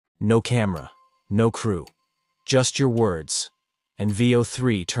No camera, no crew, just your words. And VEO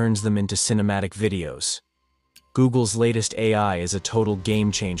 3 turns them into cinematic videos. Google's latest AI is a total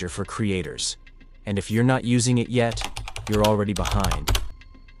game changer for creators. And if you're not using it yet, you're already behind.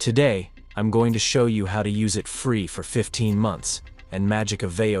 Today, I'm going to show you how to use it free for 15 months, and magic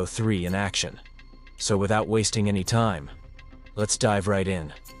of VEO 3 in action. So without wasting any time, let's dive right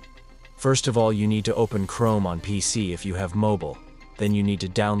in. First of all, you need to open Chrome on PC if you have mobile. Then you need to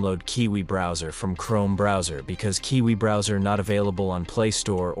download Kiwi Browser from Chrome browser because Kiwi Browser not available on Play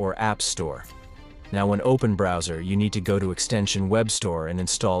Store or App Store. Now when open browser, you need to go to extension Web Store and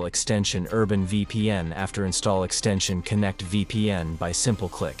install extension Urban VPN. After install extension Connect VPN by simple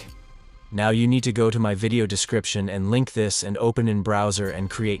click. Now you need to go to my video description and link this and open in browser and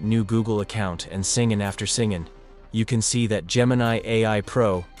create new Google account and sign in. After sign in, you can see that Gemini AI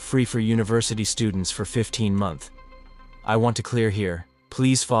Pro, free for university students for 15 months. I want to clear here,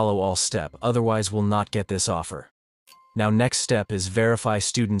 please follow all step, otherwise will not get this offer. Now next step is verify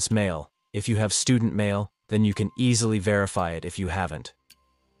student's mail. If you have student mail, then you can easily verify it if you haven't.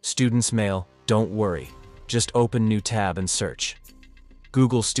 Student's mail, don't worry, just open new tab and search.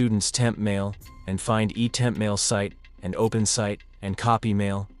 Google students temp mail, and find e-temp mail site, and open site, and copy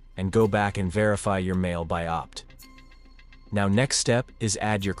mail, and go back and verify your mail by opt. Now next step is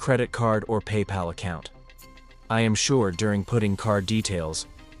add your credit card or PayPal account. I am sure during putting card details,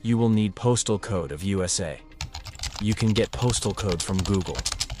 you will need postal code of USA. You can get postal code from Google.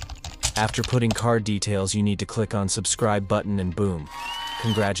 After putting card details, you need to click on subscribe button and boom.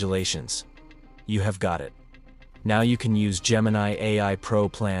 Congratulations. You have got it. Now you can use Gemini AI Pro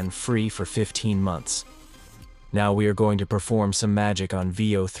plan free for 15 months. Now we are going to perform some magic on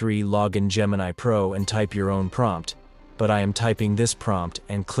VEO 3. Log in Gemini Pro and type your own prompt, but I am typing this prompt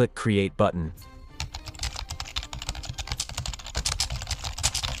and click create button.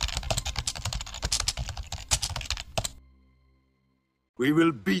 We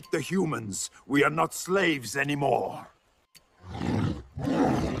will beat the humans. We are not slaves anymore.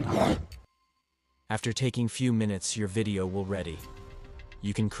 After taking few minutes, your video will ready.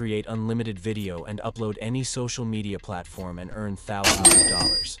 You can create unlimited video and upload any social media platform and earn thousands of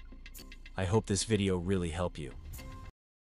dollars. I hope this video really helped you.